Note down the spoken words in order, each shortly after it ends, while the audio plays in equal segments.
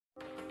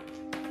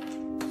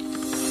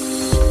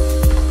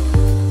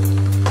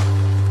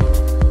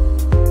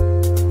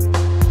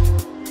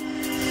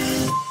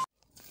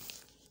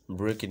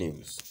Breaking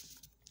news.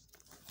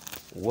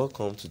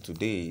 Welcome to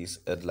today's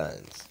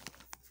headlines.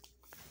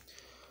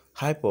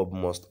 IPOB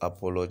must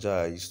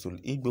apologize to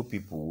Igbo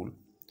people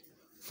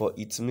for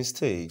its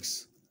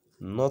mistakes,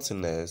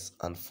 naughtiness,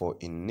 and for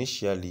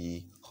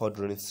initially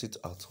ordering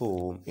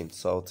sit-at-home in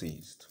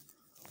Southeast.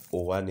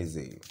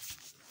 Owaneze.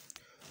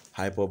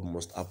 IPOB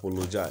must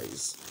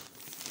apologize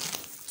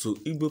to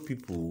Igbo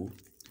people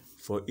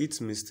for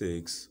its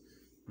mistakes,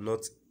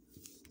 naughtiness,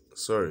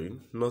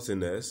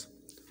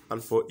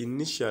 and for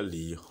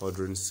initially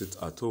ordering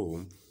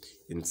sit-at-home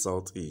in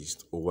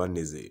Southeast.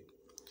 Owaneze.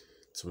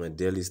 To my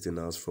dear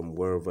listeners from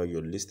wherever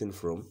you're listening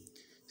from,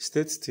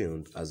 stay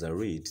tuned as I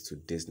read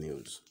today's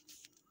news.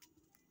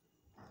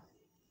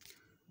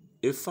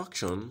 A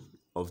faction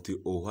of the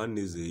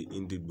Owaneze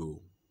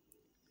Igbo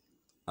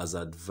has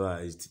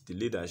advised the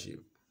leadership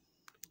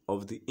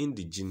of the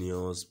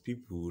indigenous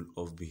people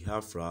of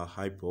Biafra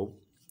IPOB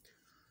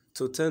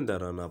to tender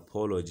an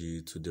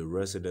apology to the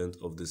residents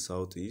of the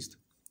Southeast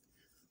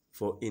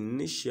for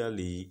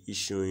initially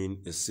issuing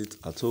a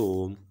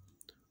sit-at-home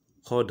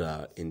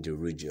order in the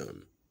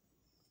region.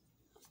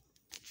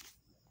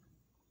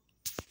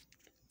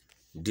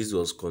 This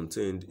was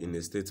contained in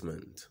a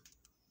statement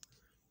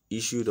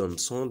issued on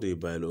Sunday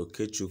by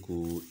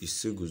Okechukwu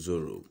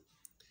Iseguzoro,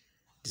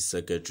 the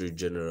Secretary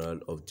General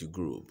of the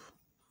group.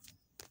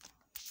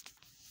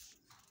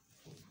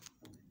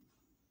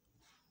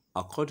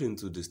 According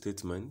to the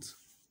statement,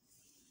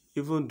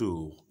 even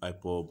though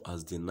IPOB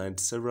has denied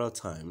several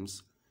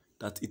times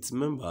that its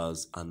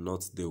members are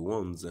not the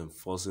ones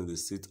enforcing the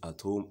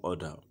sit-at-home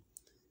order,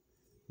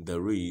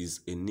 there is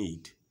a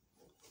need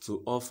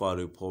to offer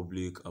a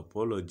public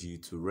apology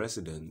to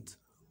residents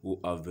who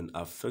have been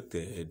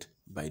affected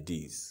by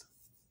this.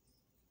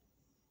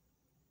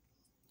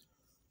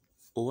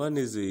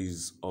 Owaneze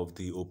is of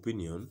the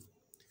opinion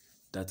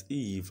that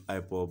if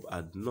IPOB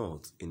had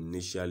not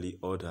initially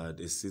ordered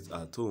a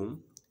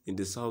sit-at-home in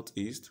the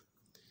Southeast,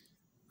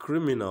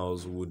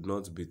 criminals would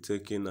not be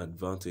taking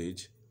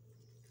advantage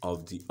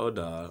of the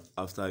order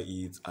after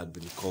it had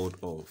been called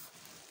off.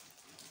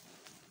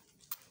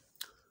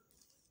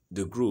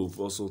 The group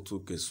also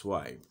took a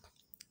swipe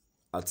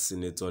at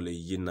Senator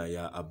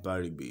Yinaya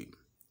Abaribe,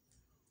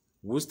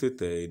 who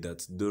stated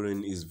that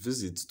during his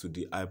visit to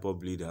the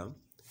IPOB leader,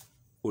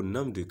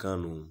 Nnamdi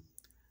Kanu,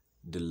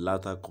 the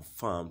latter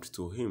confirmed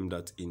to him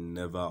that he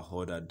never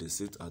ordered the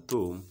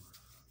sit-at-home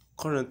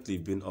currently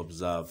being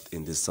observed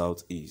in the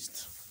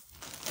Southeast.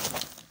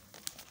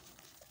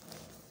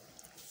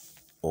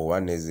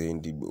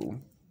 Owaneze Igbo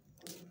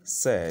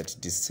said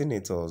the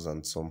senators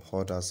and some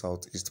other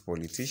Southeast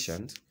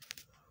politicians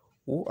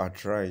who are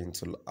trying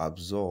to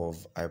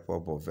absolve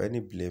IPOB of any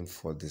blame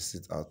for the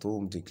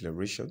sit-at-home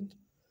declaration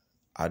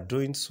are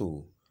doing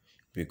so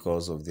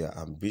because of their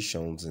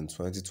ambitions in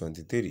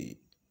 2023,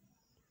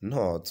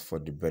 not for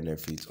the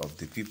benefit of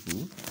the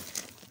people.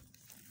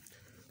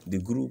 The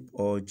group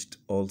urged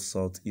all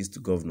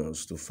Southeast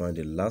governors to find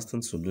a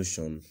lasting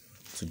solution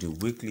to the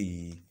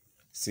weekly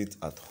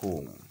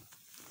sit-at-home.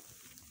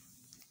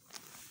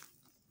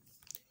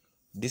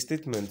 The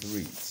statement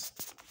reads,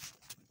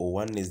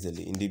 Owaneze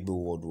Igbo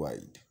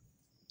worldwide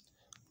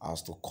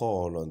has to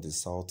call on the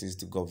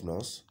Southeast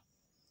governors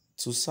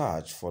to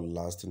search for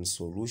lasting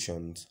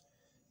solutions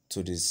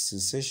to the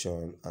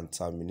cessation and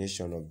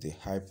termination of the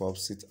IPOB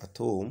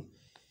sit-at-home,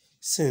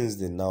 since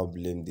they now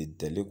blame the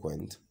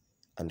delinquent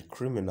and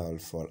criminal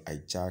for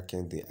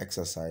hijacking the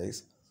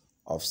exercise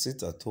of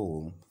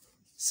sit-at-home,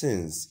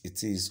 since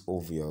it is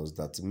obvious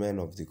that men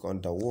of the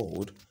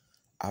underworld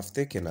have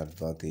taken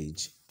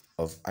advantage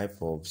of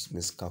IPOB's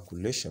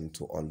miscalculation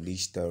to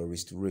unleash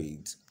terrorist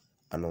raids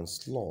and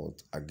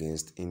onslaught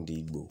against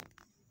Igbo.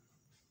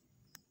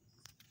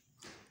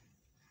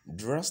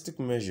 Drastic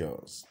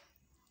measures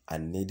are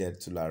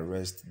needed to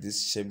arrest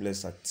this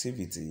shameless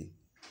activity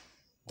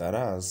that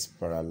has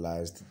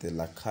paralyzed the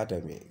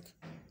academic,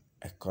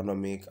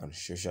 economic, and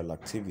social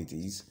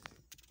activities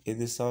in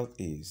the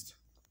Southeast.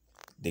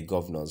 The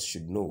governors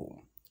should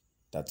know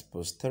that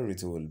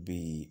posterity will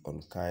be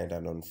unkind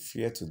and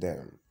unfair to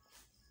them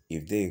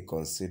if they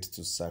concede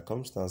to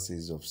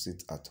circumstances of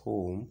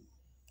sit-at-home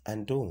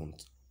and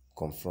don't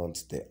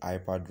confront the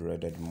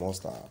hyper-dreaded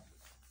monster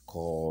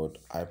called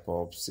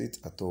IPOB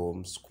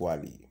sit-at-home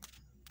squally.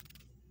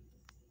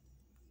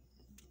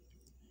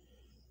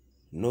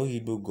 No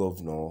Igbo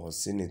governor or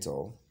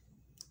senator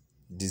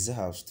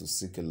deserves to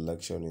seek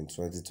election in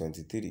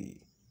 2023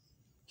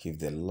 if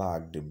they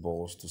lack the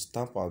balls to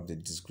stamp out the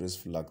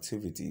disgraceful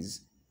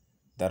activities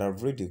that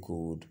have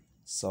ridiculed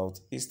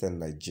southeastern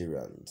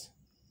Nigerians,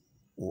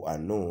 who are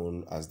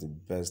known as the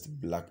best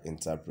black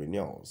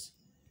entrepreneurs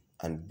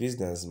and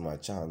business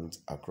merchants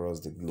across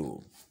the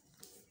globe.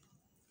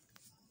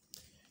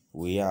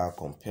 We are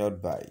compelled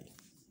by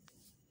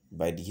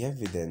the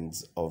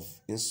evidence of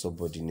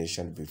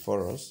insubordination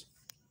before us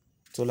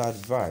to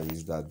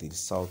advise that the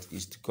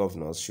Southeast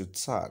governors should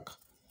sack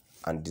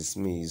and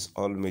dismiss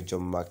all major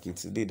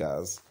market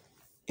leaders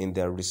in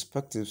their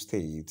respective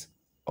states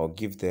or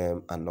give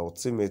them an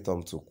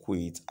ultimatum to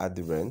quit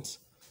adherence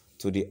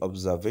to the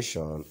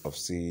observation of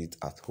sit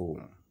at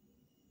home.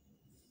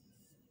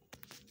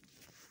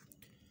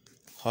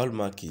 Hall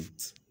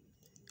markets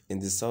in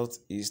the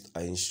southeast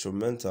are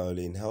instrumental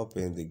in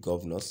helping the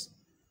governors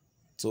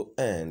to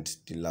end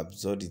the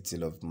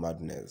absurdity of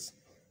madness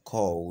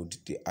called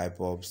the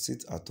IPOB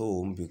sit at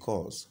home,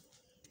 because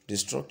the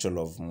structure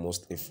of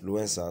most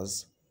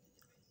influencers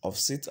of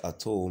sit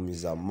at home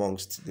is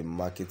amongst the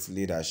market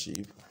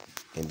leadership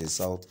in the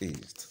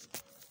southeast,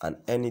 and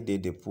any day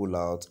they pull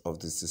out of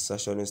the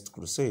secessionist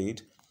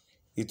crusade,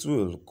 it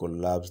will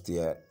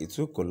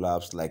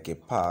collapse like a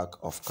pack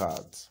of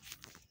cards.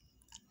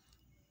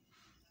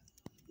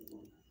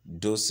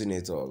 Those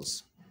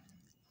senators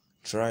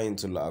trying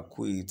to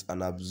acquit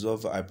and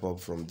absolve IPOB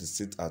from the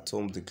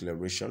sit-at-home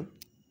declaration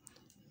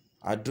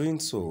are doing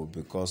so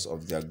because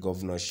of their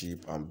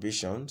governorship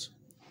ambitions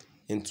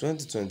in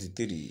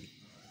 2023,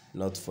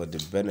 not for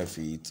the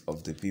benefit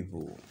of the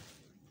people.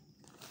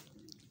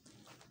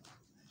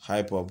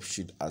 IPOB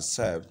should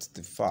accept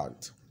the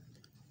fact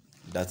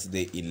that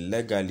they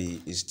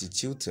illegally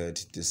instituted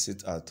the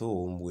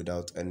sit-at-home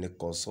without any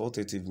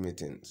consultative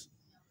meetings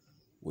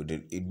with the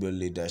Igbo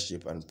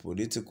leadership and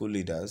political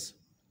leaders.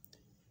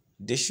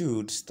 They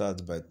should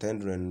start by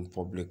tendering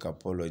public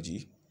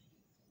apology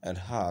and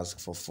ask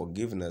for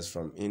forgiveness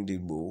from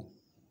Igbo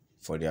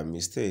for their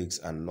mistakes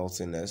and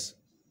naughtiness,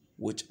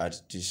 which had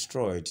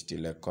destroyed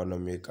the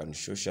economic and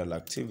social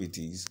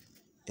activities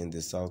in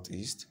the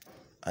southeast,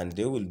 and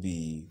they will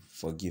be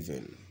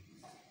forgiven.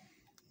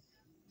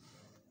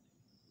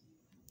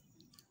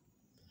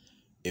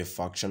 A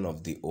faction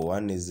of the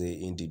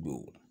Ohaneze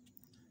Igbo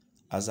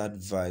has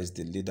advised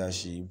the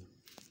leadership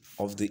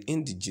of the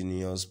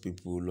indigenous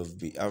people of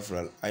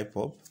Biafra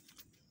IPOB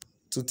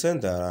to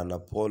tender an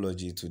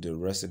apology to the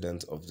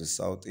residents of the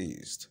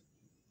southeast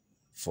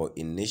for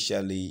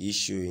initially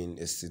issuing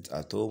a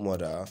sit-at-home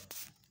order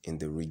in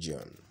the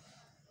region.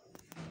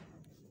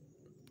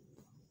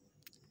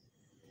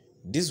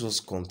 This was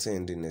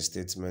contained in a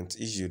statement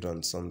issued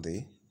on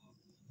Sunday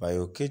by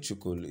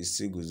Okechukwu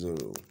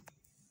Isiguzoro,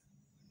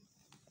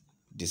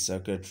 the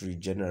Secretary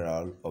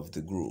General of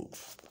the group.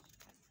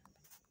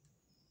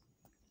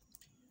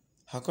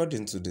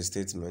 According to the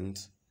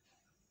statement,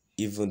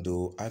 even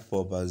though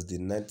IPOB has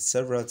denied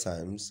several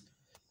times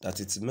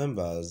that its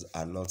members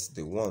are not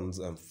the ones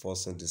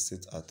enforcing the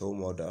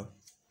sit-at-home order,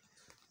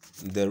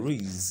 there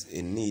is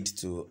a need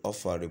to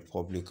offer a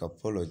public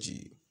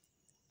apology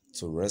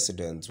to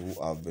residents who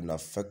have been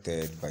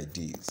affected by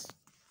this.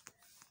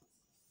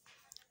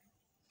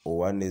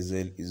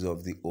 Ohaneze is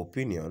of the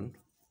opinion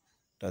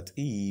that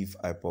if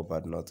IPOB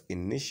had not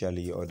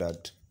initially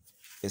ordered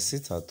a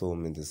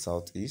sit-at-home in the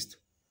southeast,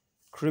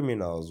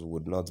 criminals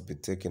would not be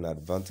taking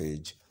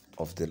advantage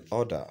of the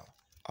order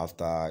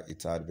after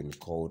it had been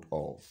called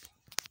off.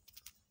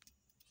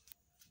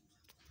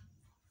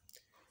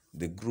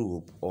 The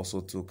group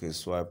also took a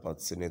swipe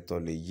at Senator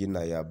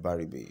Leyinaya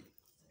Baribe,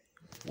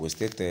 who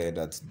stated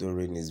that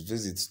during his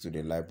visits to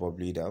the IPOB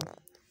leader,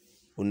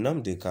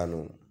 Nnamdi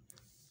Kanu,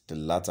 the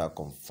latter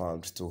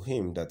confirmed to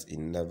him that he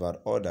never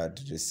ordered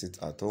the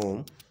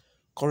sit-at-home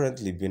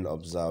currently being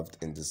observed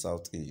in the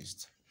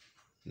southeast.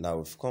 Now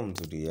we've come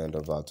to the end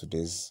of our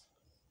today's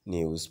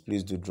news.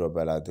 Please do drop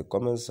by at the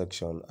comment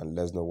section and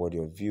let us know what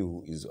your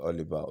view is all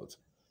about.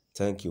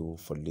 Thank you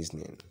for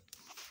listening.